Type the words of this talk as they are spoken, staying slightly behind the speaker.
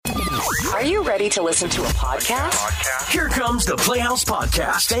Are you ready to listen to a podcast? Here comes the Playhouse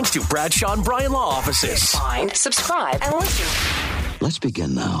Podcast, thanks to Bradshaw and Bryan Law Offices. Find, subscribe, and listen. Let's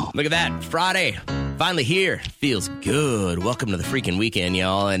begin now. Look at that. Friday. Finally here. Feels good. Welcome to the freaking weekend,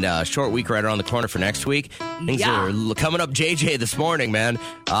 y'all. And short week right around the corner for next week. Things are coming up JJ this morning, man.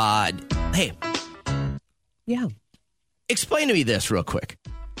 Hey. Yeah. Explain to me this real quick.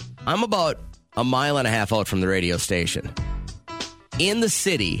 I'm about a mile and a half out from the radio station. In the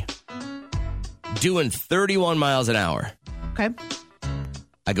city, doing 31 miles an hour. Okay.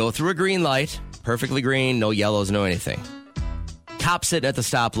 I go through a green light, perfectly green, no yellows, no anything. Cop sitting at the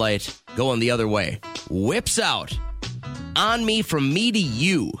stoplight, going the other way. Whips out on me from me to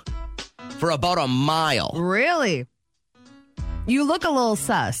you for about a mile. Really? You look a little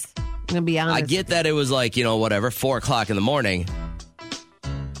sus. I'm going to be honest. I get that it was like, 4 o'clock in the morning.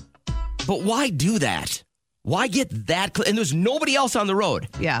 But why do that? Why get that close? And there's nobody else on the road.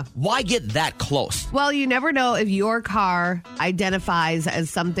 Yeah. Why get that close? Well, you never know if your car identifies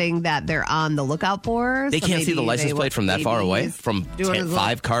as something that they're on the lookout for. They can't see the license plate from that far away, from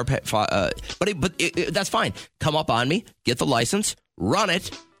 5 car. But that's fine. Come up on me, get the license, run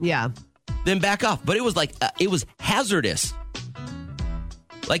it. Yeah. Then back up. But it was like, it was hazardous.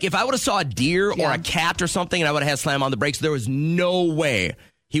 Like if I would have saw a deer or a cat or something and I would have had slam on the brakes, there was no way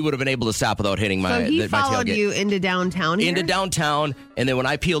he would have been able to stop without hitting my tailgate. So he followed you into downtown here? Into downtown, and then when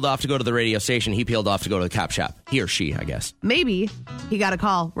I peeled off to go to the radio station, he peeled off to go to the cop shop. He or she, I guess. Maybe he got a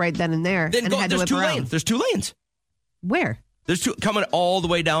call right then and there. Then had there's to whip two around. lanes. There's 2 lanes. Where? There's 2 coming all the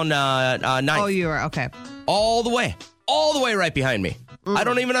way down 9th. Oh, you were, okay. All the way right behind me. I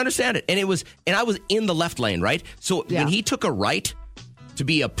don't even understand it. And I was in the left lane, right? So when he took a right to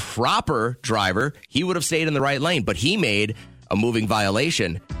be a proper driver, he would have stayed in the right lane, but he made a moving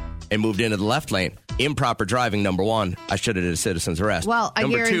violation and moved into the left lane. Improper driving, number 1. I should have did a citizen's arrest. Well, I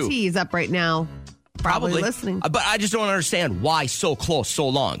number guarantee 2, he's up right now. Probably listening. But I just don't understand why so close, so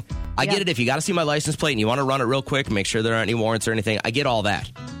long. I get it if you got to see my license plate and you want to run it real quick, make sure there aren't any warrants or anything. I get all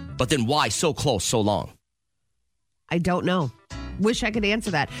that. But then why so close, so long? I don't know. Wish I could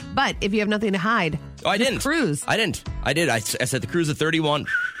answer that. But if you have nothing to hide, I didn't. Cruise. I didn't. I did. I said the cruise at 31.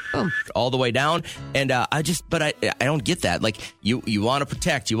 Boom. All the way down. And I don't get that. Like, you want to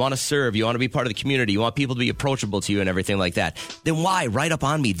protect, you want to serve, you want to be part of the community, you want people to be approachable to you and everything like that. Then why right up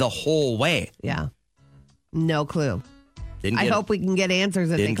on me the whole way? Yeah. No clue. I hope we can get answers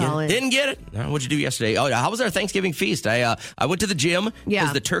if they call in. Didn't get it. What'd you do yesterday? Oh, how was our Thanksgiving feast? I went to the gym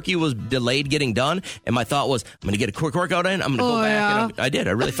because the turkey was delayed getting done, and my thought was, I'm going to get a quick workout in. I'm going to go back. Yeah. And I did.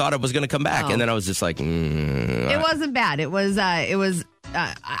 I really thought I was going to come back, and then I was just like, It wasn't bad. It was.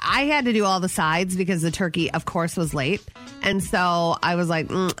 I had to do all the sides because the turkey, of course, was late. And so I was like,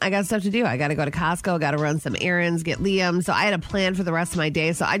 I got stuff to do. I got to go to Costco, got to run some errands, get Liam. So I had a plan for the rest of my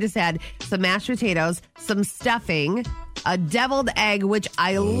day. So I just had some mashed potatoes, some stuffing, a deviled egg, which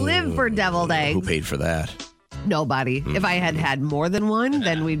I live for deviled eggs. Who paid for that? Nobody. If I had had more than one,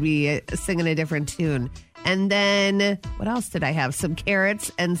 then we'd be singing a different tune. And then what else did I have? Some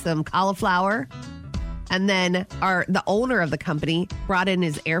carrots and some cauliflower. And then the owner of the company brought in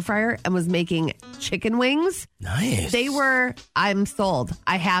his air fryer and was making chicken wings. Nice. I'm sold.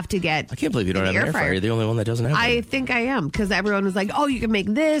 I have to get I can't believe you don't have an air fryer. You're the only one that doesn't have one. I think I am, because everyone was like, oh, you can make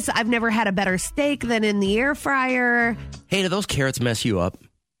this. I've never had a better steak than in the air fryer. Hey, do those carrots mess you up?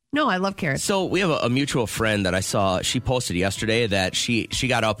 No, I love carrots. So we have a mutual friend that I saw. She posted yesterday that she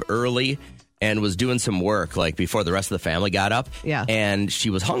got up early and was doing some work like before the rest of the family got up. Yeah. And she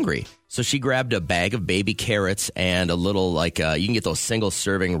was hungry. So she grabbed a bag of baby carrots and a little you can get those single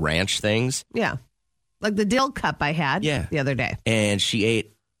serving ranch things. Yeah. Like the dill cup I had the other day. And she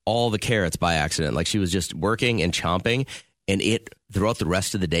ate all the carrots by accident. Like she was just working and chomping. And throughout the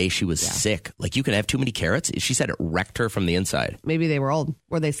rest of the day, she was sick. Like you can have too many carrots. She said it wrecked her from the inside. Maybe they were old.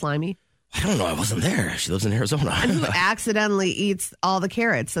 Were they slimy? I don't know. I wasn't there. She lives in Arizona. And who accidentally eats all the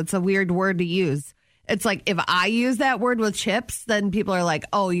carrots? That's a weird word to use. It's like if I use that word with chips, then people are like,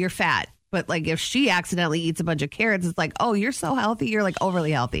 oh, you're fat. But like if she accidentally eats a bunch of carrots, it's like, oh, you're so healthy. You're like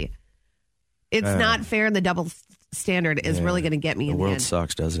overly healthy. It's not fair. And the double standard is really going to get me in the world end.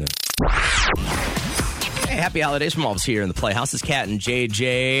 Sucks, doesn't it? Hey, happy holidays from all of us here in the Playhouse. It's Kat and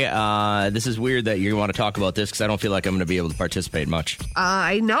JJ. This is weird that you want to talk about this because I don't feel like I'm going to be able to participate much.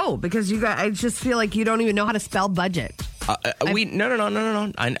 I know, because I just feel like you don't even know how to spell budget.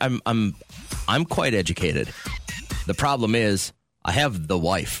 No. I'm quite educated. The problem is I have the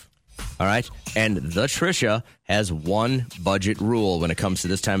wife. All right. And the Trisha has one budget rule when it comes to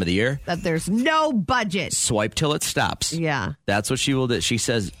this time of the year. That there's no budget. Swipe till it stops. Yeah. That's what she will do. She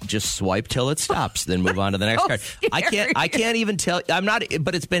says, just swipe till it stops, then move on to the next card. Scary. I can't even tell. I'm not,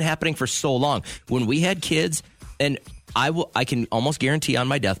 but it's been happening for so long. When we had kids, and I can almost guarantee on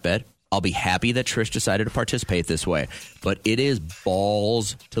my deathbed, I'll be happy that Trish decided to participate this way. But it is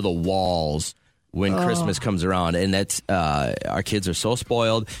balls to the walls when Christmas comes around. And that's, our kids are so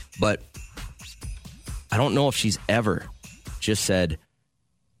spoiled. But I don't know if she's ever just said,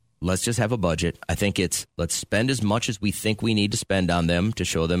 let's just have a budget. I think it's, let's spend as much as we think we need to spend on them to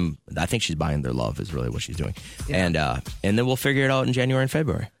show them. I think she's buying their love is really what she's doing. Yeah. And then we'll figure it out in January and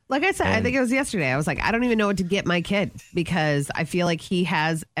February. Like I said, I think it was yesterday. I was like, I don't even know what to get my kid because I feel like he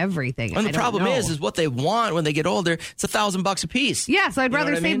has everything. And the problem is what they want when they get older. It's $1,000 a piece. Yeah, so I'd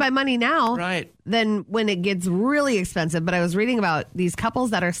rather save my money now than when it gets really expensive. But I was reading about these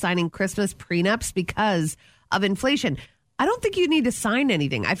couples that are signing Christmas prenups because of inflation. I don't think you need to sign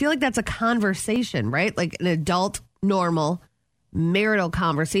anything. I feel like that's a conversation, right? Like an adult, normal, marital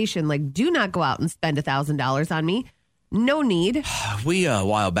conversation. Like, do not go out and spend $1,000 on me. No need. We, a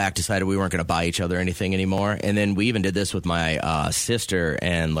while back, decided we weren't going to buy each other anything anymore. And then we even did this with my sister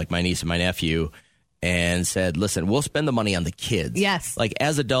and like my niece and my nephew and said, listen, we'll spend the money on the kids. Yes. Like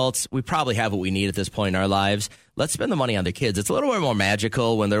as adults, we probably have what we need at this point in our lives. Let's spend the money on the kids. It's a little bit more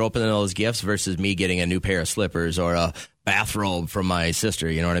magical when they're opening those gifts versus me getting a new pair of slippers or a bathrobe from my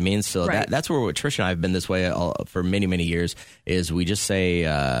sister. You know what I mean? So that's where Trish and I have been this way for many, many years is we just say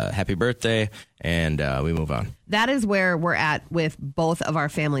happy birthday and we move on. That is where we're at with both of our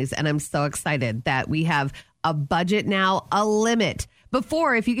families. And I'm so excited that we have a budget now, a limit.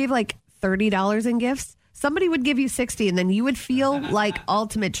 Before, if you gave like $30 in gifts, somebody would give you $60 and then you would feel like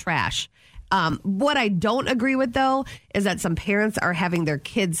ultimate trash. What I don't agree with, though, is that some parents are having their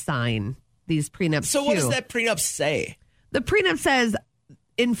kids sign these prenups. So what does that prenup say? The prenup says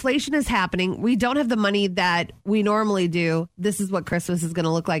inflation is happening. We don't have the money that we normally do. This is what Christmas is going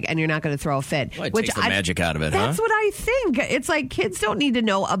to look like, and you're not going to throw a fit. Well, it takes the magic out of it, That's what I think. It's like kids don't need to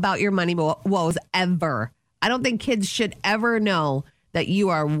know about your money woes ever. I don't think kids should ever know that you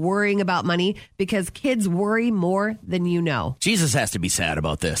are worrying about money because kids worry more than you know. Jesus has to be sad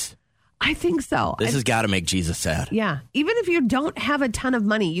about this. I think so. This has got to make Jesus sad. Yeah. Even if you don't have a ton of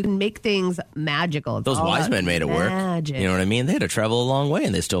money, you can make things magical. It's Those wise men made it work. You know what I mean? They had to travel a long way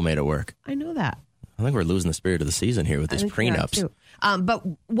and they still made it work. I know that. I think we're losing the spirit of the season here with these prenups. But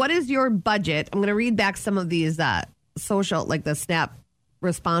what is your budget? I'm going to read back some of these social, like the Snap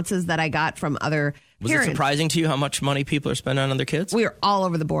responses that I got from other Was parents. it surprising to you how much money people are spending on their kids? We are all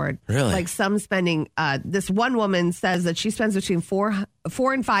over the board. Really? Like some spending. This one woman says that she spends between $4,000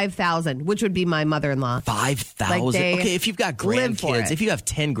 and $5,000, which would be my mother-in-law. $5,000. Okay, if you've got grandkids, if you have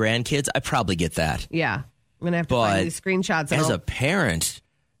 10 grandkids, I probably get that. Yeah, I'm gonna have to find these screenshots. As a parent,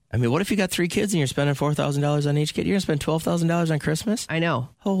 I mean, what if you got 3 kids and you're spending $4,000 on each kid? You're gonna spend $12,000 on Christmas? I know.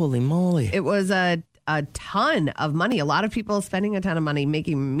 Holy moly! It was a ton of money. A lot of people spending a ton of money,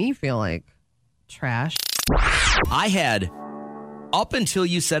 making me feel like trash. I had, up until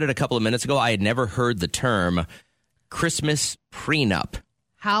you said it a couple of minutes ago, I had never heard the term Christmas prenup.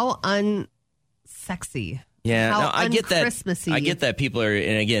 How unsexy. Yeah, How no, I get that. Christmassy. I get that people are,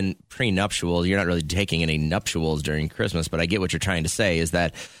 and again, prenuptial. You're not really taking any nuptials during Christmas, but I get what you're trying to say is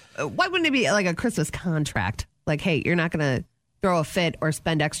that. Why wouldn't it be like a Christmas contract? Like, hey, you're not going to throw a fit or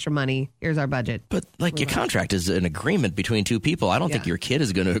spend extra money. Here's our budget. But like your contract is an agreement between two people. I don't think your kid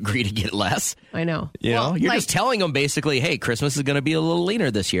is going to agree to get less. I know. You know, you're just telling them basically, hey, Christmas is going to be a little leaner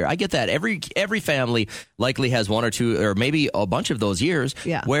this year. I get that. Every family likely has one or two or maybe a bunch of those years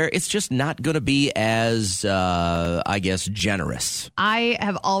where it's just not going to be as, I guess, generous. I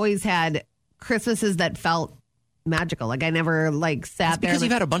have always had Christmases that felt magical. Like I never sat there. Because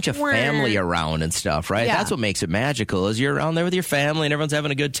you've had a bunch of family around and stuff, right? Yeah. That's what makes it magical is you're around there with your family and everyone's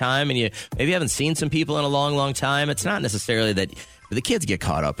having a good time and you maybe haven't seen some people in a long, long time. It's not necessarily that the kids get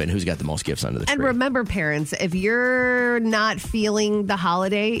caught up in who's got the most gifts under the tree. And remember, parents, if you're not feeling the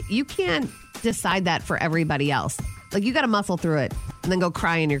holiday, you can't decide that for everybody else. Like you got to muscle through it and then go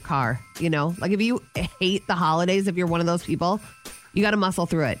cry in your car, you know? Like if you hate the holidays, if you're one of those people, you got to muscle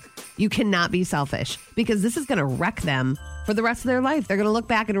through it. You cannot be selfish because this is going to wreck them for the rest of their life. They're going to look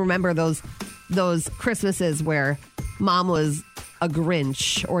back and remember those Christmases where mom was a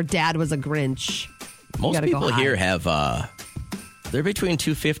Grinch or dad was a Grinch. Most people here have they're between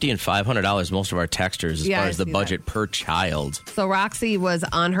 $250 and $500. Most of our texters as far as the budget per child. So Roxy was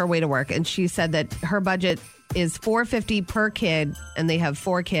on her way to work and she said that her budget is $450 per kid and they have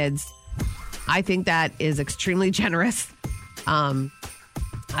 4 kids. I think that is extremely generous.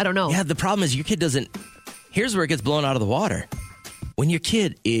 I don't know. Yeah, the problem is your kid doesn't. Here's where it gets blown out of the water. When your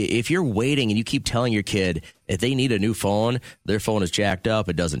kid, if you're waiting and you keep telling your kid if they need a new phone, their phone is jacked up,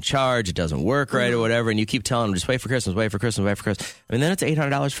 it doesn't charge, it doesn't work right or whatever, and you keep telling them, just wait for Christmas, wait for Christmas, wait for Christmas. I mean, then it's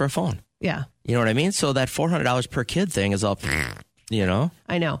 $800 for a phone. Yeah. You know what I mean? So that $400 per kid thing is all, you know?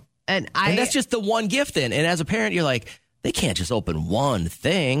 I know. And that's just the one gift then. And as a parent, you're like, they can't just open one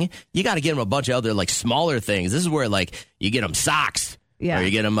thing. You got to get them a bunch of other, like, smaller things. This is where, like, you get them socks. Yeah. Or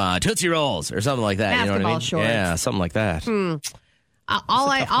you get them Tootsie Rolls or something like that. Basketball, you know what I mean? shorts. Yeah, something like that. All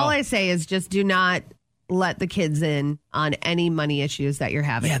I say is just do not let the kids in on any money issues that you're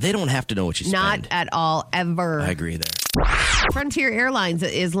having. Yeah, they don't have to know what you spend. Not at all, ever. I agree there. Frontier Airlines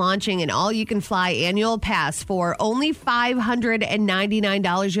is launching an all-you-can-fly annual pass for only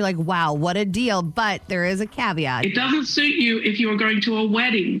 $599. You're like, wow, what a deal. But there is a caveat. It doesn't suit you if you are going to a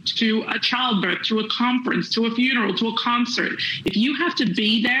wedding, to a childbirth, to a conference, to a funeral, to a concert. If you have to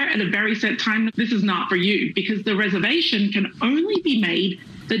be there at a very set time, this is not for you, because the reservation can only be made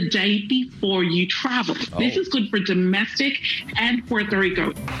the day before you travel. Oh. This is good for domestic and Puerto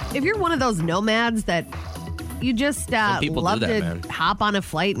Rico. If you're one of those nomads that you just love to hop on a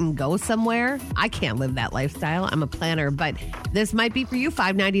flight and go somewhere, I can't live that lifestyle. I'm a planner, but this might be for you.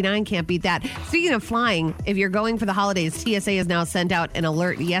 $599, can't beat that. Speaking of flying, if you're going for the holidays, TSA has now sent out an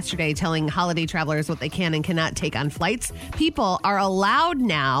alert yesterday telling holiday travelers what they can and cannot take on flights. People are allowed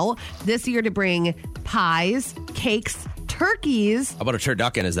now this year to bring pies, cakes, turkeys. How about a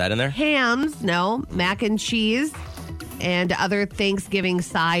turducken? Is that in there? Hams, no, mac and cheese, and other Thanksgiving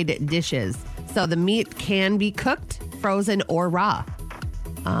side dishes. So the meat can be cooked, frozen, or raw.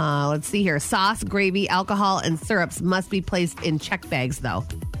 Let's see here. Sauce, gravy, alcohol, and syrups must be placed in check bags, though.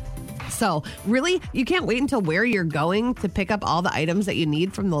 So really, you can't wait until where you're going to pick up all the items that you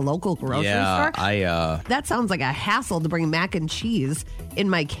need from the local grocery store. That sounds like a hassle to bring mac and cheese in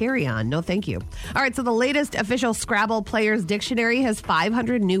my carry-on. No, thank you. All right, so the latest official Scrabble Players Dictionary has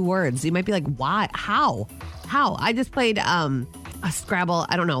 500 new words. You might be like, why? How? I just played a Scrabble,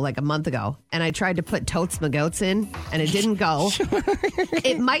 I don't know, like a month ago, and I tried to put totes my goats in, and it didn't go.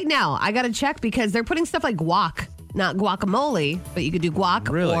 It might now. I got to check because they're putting stuff like guac. Not guacamole, but you could do guac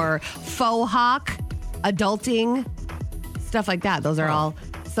or faux hawk, adulting, stuff like that. Those are all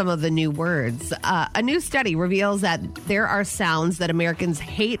some of the new words. A new study reveals that there are sounds that Americans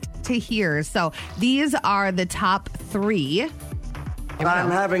hate to hear. So these are the top 3. I'm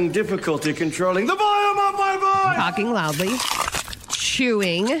having difficulty controlling the volume of my voice. Talking loudly,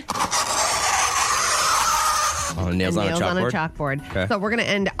 chewing. Nails on a chalkboard. Okay. So we're going to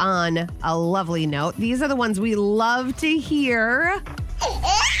end on a lovely note. These are the ones we love to hear.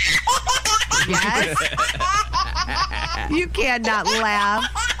 Yes. You cannot laugh.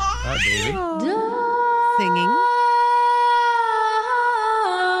 Oh, baby. Singing.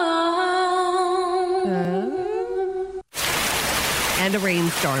 And a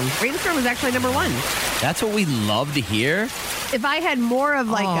rainstorm. Rainstorm is actually number 1. That's what we love to hear. If I had more of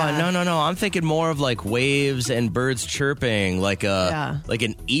like no. I'm thinking more of like waves and birds chirping, like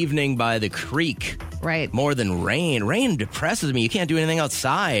an evening by the creek. Right. More than rain. Rain depresses me. You can't do anything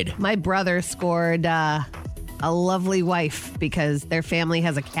outside. My brother scored a lovely wife because their family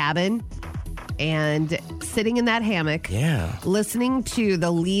has a cabin, and sitting in that hammock, listening to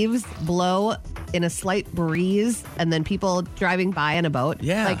the leaves blow in a slight breeze, and then people driving by in a boat.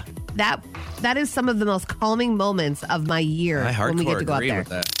 Yeah. Like that is some of the most calming moments of my year when we get to go up there. With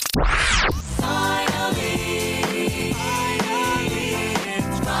that.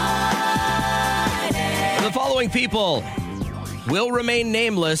 The following people will remain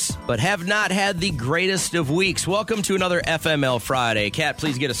nameless, but have not had the greatest of weeks. Welcome to another FML Friday. Kat,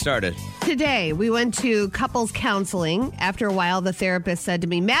 please get us started. Today, we went to couples counseling. After a while, the therapist said to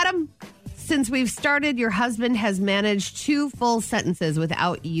me, "Madam, since we've started, your husband has managed 2 full sentences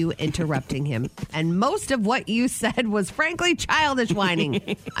without you interrupting him. And most of what you said was frankly childish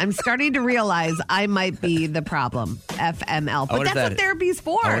whining. I'm starting to realize I might be the problem." FML. But that's what therapy's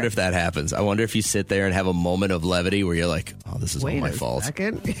for. I wonder if that happens. I wonder if you sit there and have a moment of levity where you're like, oh, this is all my fault.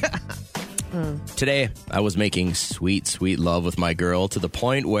 Today, I was making sweet, sweet love with my girl to the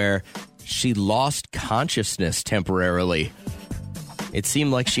point where she lost consciousness temporarily. It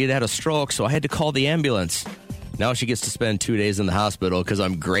seemed like she had had a stroke, so I had to call the ambulance. Now she gets to spend 2 days in the hospital because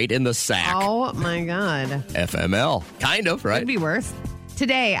I'm great in the sack. Oh, my God. FML. Kind of, right? Could be worse.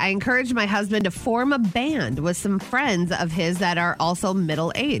 Today, I encouraged my husband to form a band with some friends of his that are also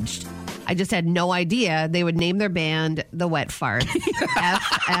middle-aged. I just had no idea they would name their band The Wet Fart.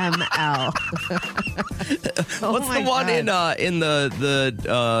 FML. What's the one in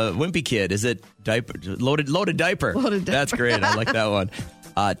the Wimpy Kid? Is it diaper? Loaded diaper. Loaded diaper. That's great. I like that one.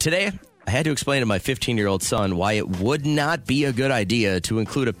 Today, I had to explain to my 15-year-old son why it would not be a good idea to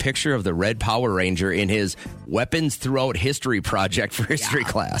include a picture of the Red Power Ranger in his Weapons Throughout History project for history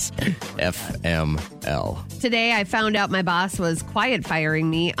class. FML. Today, I found out my boss was quiet firing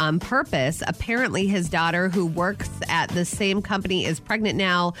me on purpose. Apparently, his daughter, who works at the same company, is pregnant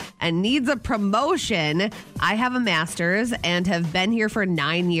now and needs a promotion. I have a master's and have been here for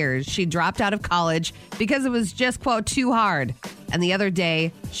 9 years. She dropped out of college because it was just, quote, too hard. And the other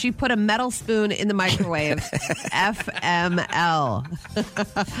day, she put a metal spoon in the microwave. FML.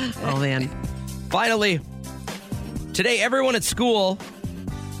 Oh, man. Finally, today everyone at school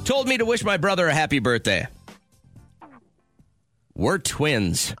told me to wish my brother a happy birthday. We're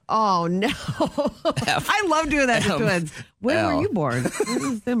twins. Oh, no. I love doing that to twins. When were you born? Is it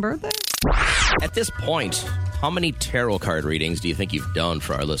the same birthday? At this point, how many tarot card readings do you think you've done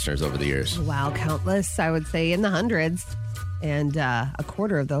for our listeners over the years? Wow, countless. I would say in the hundreds. And a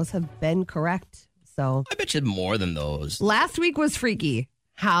quarter of those have been correct. So I bet you more than those. Last week was freaky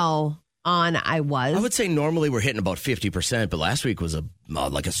how on I was. I would say normally we're hitting about 50%, but last week was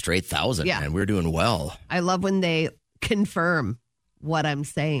like a straight 1,000. Yeah. And we're doing well. I love when they confirm what I'm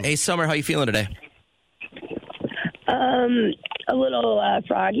saying. Hey, Summer, how you feeling today? A little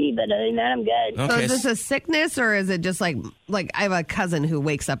froggy, but other than that, I'm good. So Okay. is this a sickness or is it just like I have a cousin who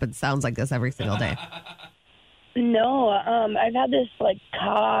wakes up and sounds like this every single day? No, I've had this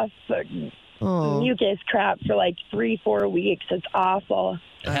cough, mucus crap for 3-4 weeks. It's awful.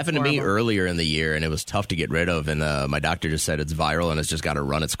 It happened to me earlier in the year, and it was tough to get rid of. And my doctor just said it's viral, and it's just got to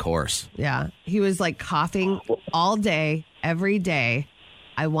run its course. Yeah. He was coughing all day, every day.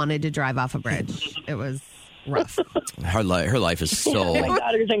 I wanted to drive off a bridge. It was rough. Her life is so... My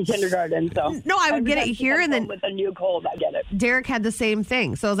daughter's in kindergarten, so... No, I would get it here, and then... With a new cold, I get it. Derek had the same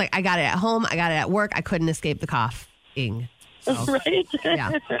thing. So I was like, I got it at home. I got it at work. I couldn't escape the coughing. So, right?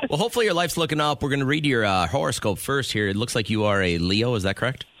 yeah. Well, hopefully your life's looking up. We're going to read your horoscope first here. It looks like you are a Leo. Is that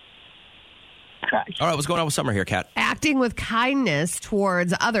correct? Correct. All right, what's going on with Summer here, Kat? Acting with kindness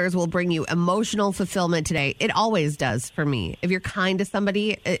towards others will bring you emotional fulfillment today. It always does for me. If you're kind to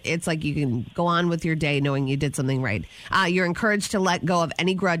somebody, it's like you can go on with your day knowing you did something right. You're encouraged to let go of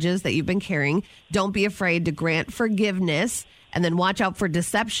any grudges that you've been carrying. Don't be afraid to grant forgiveness. And then watch out for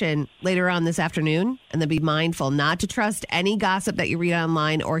deception later on this afternoon. And then be mindful not to trust any gossip that you read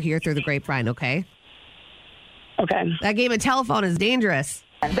online or hear through the grapevine, okay? Okay. That game of telephone is dangerous.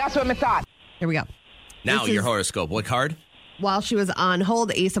 That's what I thought. Here we go. Now This your is- horoscope. What card? While she was on hold,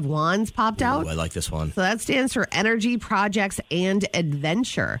 the Ace of Wands popped out. Ooh, I like this one. So that stands for energy, projects, and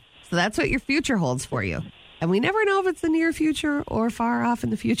adventure. So that's what your future holds for you. And we never know if it's the near future or far off in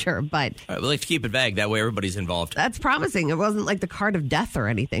the future, but All right, we like to keep it vague. That way everybody's involved. that's promising. It wasn't like the card of death or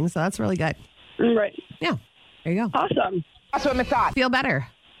anything, so that's really good. Right. Yeah, there you go. Awesome. That's what I thought. Feel better.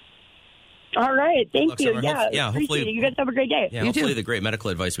 All right. Thank Look, you. Summer, Yeah, hopefully- appreciate it. You guys have a great day. Yeah, You hopefully too. the great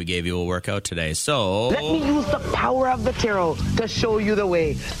medical advice we gave you will work out today. So, Let me use the power of the tarot to show you the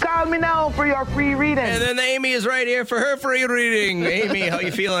way. Call me now for your free reading. and then Amy is right here for her free reading. Amy, how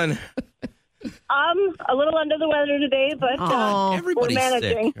you feeling? A little under the weather today, but Oh, Everybody's we're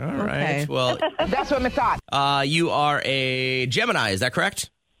managing. sick. All right. Okay. Well, That's what I thought. you are a Gemini. Is that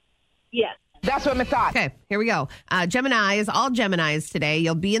correct? yes. That's what I thought. okay, here we go. Geminis, all Geminis today.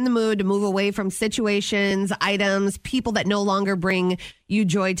 You'll be in the mood to move away from situations, items, people that no longer bring you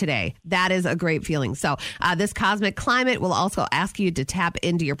joy today. That is a great feeling. So this cosmic climate will also ask you to tap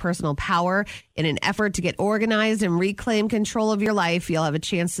into your personal power in an effort to get organized and reclaim control of your life. You'll have a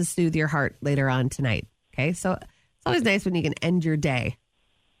chance to soothe your heart later on tonight. Okay, so it's always nice when you can end your day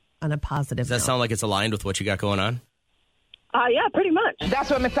on a positive Does that note. sound like it's aligned with what you got going on? Yeah, pretty much. That's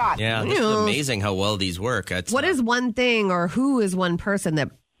what I thought. Yeah, this is amazing how well these work. That's, What is one thing or who is one person that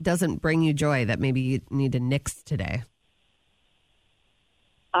doesn't bring you joy that maybe you need to nix today?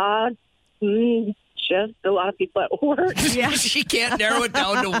 Just a lot of people at work. Yeah. she can't narrow it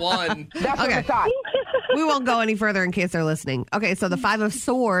down to one. That's what I Okay. thought. We won't go any further in case they're listening. Okay, so the Five of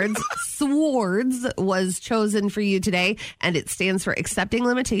Swords, was chosen for you today, and it stands for accepting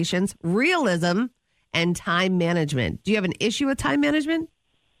limitations, realism, and time management. Do you have an issue with time management?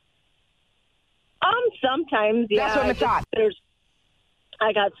 Sometimes, yeah. That's what I thought.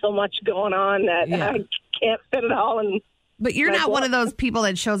 I got so much going on that Yeah. I can't fit it all in. But you're Like not one what? of those people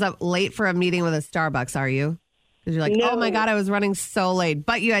that shows up late for a meeting with a Starbucks, are you? Because you're like, No. oh my God, I was running so late,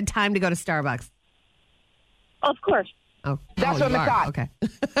 but you had time to go to Starbucks. Of course. Oh, That's you what I are. thought. Okay.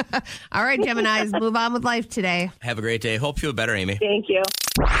 All right, Geminis, move on with life today. Have a great day. Hope you feel better, Amy. Thank you.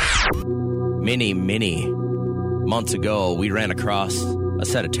 Many months ago, we ran across a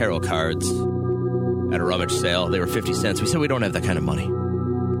set of tarot cards at a rummage sale. They were 50 cents. We said we don't have that kind of money.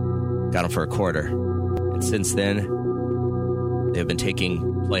 Got them for $25. And since then, they've been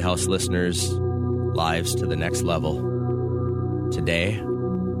taking Playhouse listeners' lives to the next level. Today,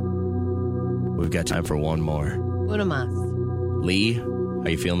 we've got time for one more. Uno más. Lee, how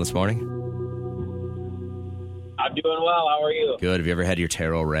you feeling this morning? I'm doing well. How are you? Good. Have you ever had your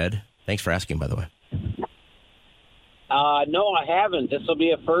tarot read? Thanks for asking, by the way. No, I haven't. This will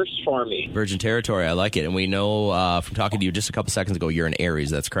be a first for me. Virgin territory. I like it. And we know from talking to you just a couple seconds ago, you're an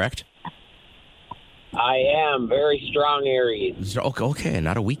Aries. That's correct? I am. Very strong Aries. Okay,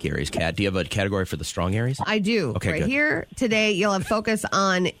 not a weak Aries. Kat, do you have a category for the strong Aries? I do. Okay, right good. Here today, you'll have focus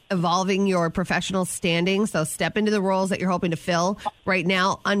on evolving your professional standing. So step into the roles that you're hoping to fill right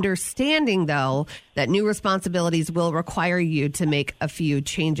now. Understanding, though, that new responsibilities will require you to make a few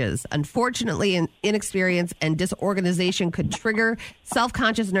changes. Unfortunately, inexperience and disorganization could trigger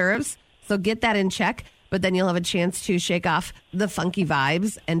self-conscious nerves. So get that in check. But then you'll have a chance to shake off the funky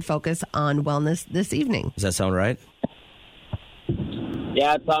vibes and focus on wellness this evening. Does that sound right?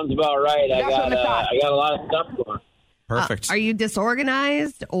 Yeah, it sounds about right. I got a lot of stuff going. Perfect. Are you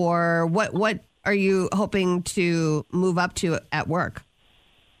disorganized, or what are you hoping to move up to at work?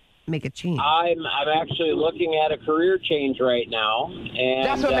 Make a change. I'm actually looking at a career change right now,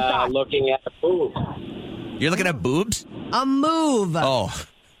 and looking at a move. You're looking at boobs? A move. Oh.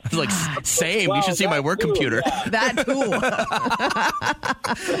 I was like, same. Well, you should see my work computer. Yeah. That too.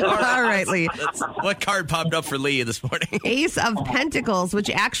 All right, Lee. What card popped up for Lee this morning? Ace of Pentacles, which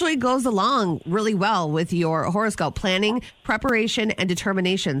actually goes along really well with your horoscope. Planning, preparation, and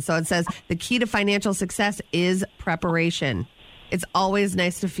determination. So it says the key to financial success is preparation. It's always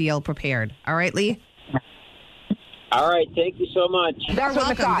nice to feel prepared. All right, Lee? All right. Thank you so much. You're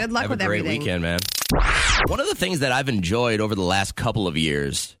welcome. Good luck Have with a great everything. weekend, man. One of the things that I've enjoyed over the last couple of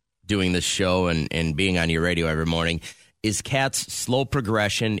years doing this show and being on your radio every morning is Kat's slow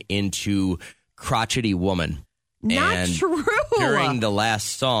progression into crotchety woman. Not true. During the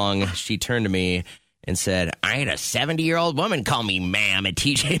last song, she turned to me and said, I had a 70-year-old woman call me ma'am at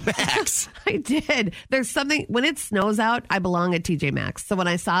TJ Maxx. I did. There's something, when it snows out, I belong at TJ Maxx. So when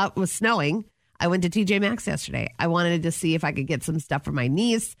I saw it was snowing, I went to TJ Maxx yesterday. I wanted to see if I could get some stuff for my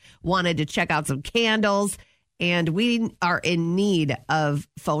niece, wanted to check out some candles, and we are in need of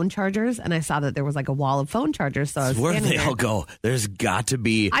phone chargers. And I saw that there was like a wall of phone chargers. So I was Where do standing they there. all go? There's got to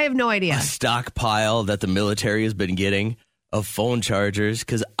be I have no idea. a stockpile that the military has been getting of phone chargers,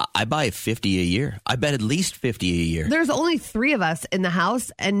 because I buy 50 a year. I bet at least 50 a year. There's only 3 of us in the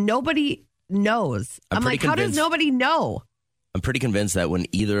house, and nobody knows. I'm like, how does nobody know? I'm pretty convinced that when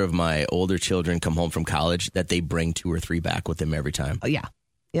either of my older children come home from college, that they bring 2 or 3 back with them every time. Oh, yeah.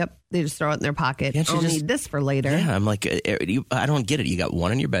 Yep. They just throw it in their pocket. Can't you I'll just- need this for later. Yeah, I'm like, I don't get it. You got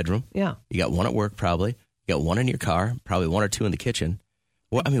 1 in your bedroom. Yeah. You got 1 at work, probably. You got 1 in your car, probably 1 or 2 in the kitchen.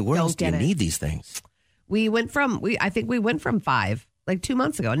 Well, I mean, where Don't else do you get it. need these things? I think we went from 5 like 2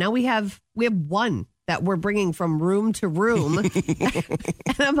 months ago. Now we have 1 that we're bringing from room to room.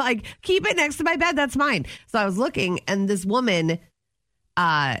 And I'm like, keep it next to my bed. That's mine. So I was looking, and this woman,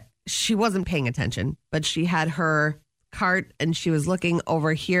 she wasn't paying attention, but she had her cart and she was looking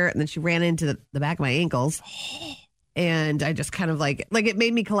over here, and then she ran into the back of my ankles. And I just kind of like it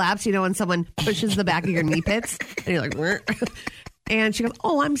made me collapse, when someone pushes the back of your knee pits and you're like, "Where?" And she goes,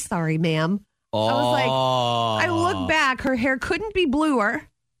 "Oh, I'm sorry, ma'am." Oh. I was like, I look back, her hair couldn't be bluer.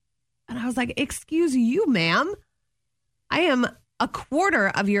 And I was like, "Excuse you, ma'am. I am a quarter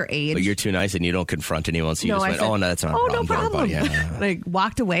of your age." But you're too nice and you don't confront anyone, so you just I went, said, oh, no, that's not a "Oh, problem. no Don't worry about problem." it. Yeah. Like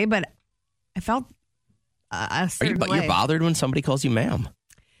walked away, but I felt a certain way. You're bothered when somebody calls you ma'am?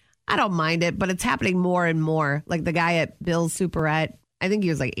 I don't mind it, but it's happening more and more. Like the guy at Bill's Superette, I think he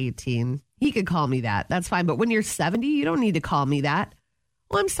was like 18. He could call me that. That's fine. But when you're 70, you don't need to call me that.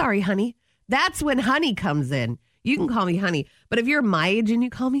 Well, I'm sorry, honey. That's when honey comes in. You can call me honey. But if you're my age and you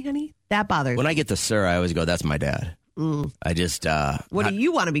call me honey, that bothers When me. I get the sir, I always go, that's my dad. I just... What do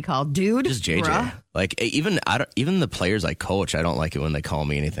you want to be called, dude? Just JJ. Bruh? Like, even the players I coach, I don't like it when they call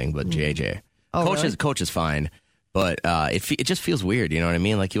me anything but JJ. Oh, Coach is fine. But it just feels weird, you know what I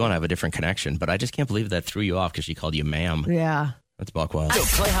mean? Like, you want to have a different connection. But I just can't believe that threw you off because she called you ma'am. Yeah. That's buck wild. The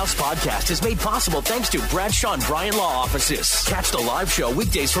Playhouse Podcast is made possible thanks to Bradshaw and Bryan Law Offices. Catch the live show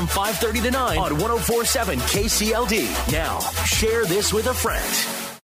weekdays from 5:30 to 9 on 104.7 KCLD. Now, share this with a friend.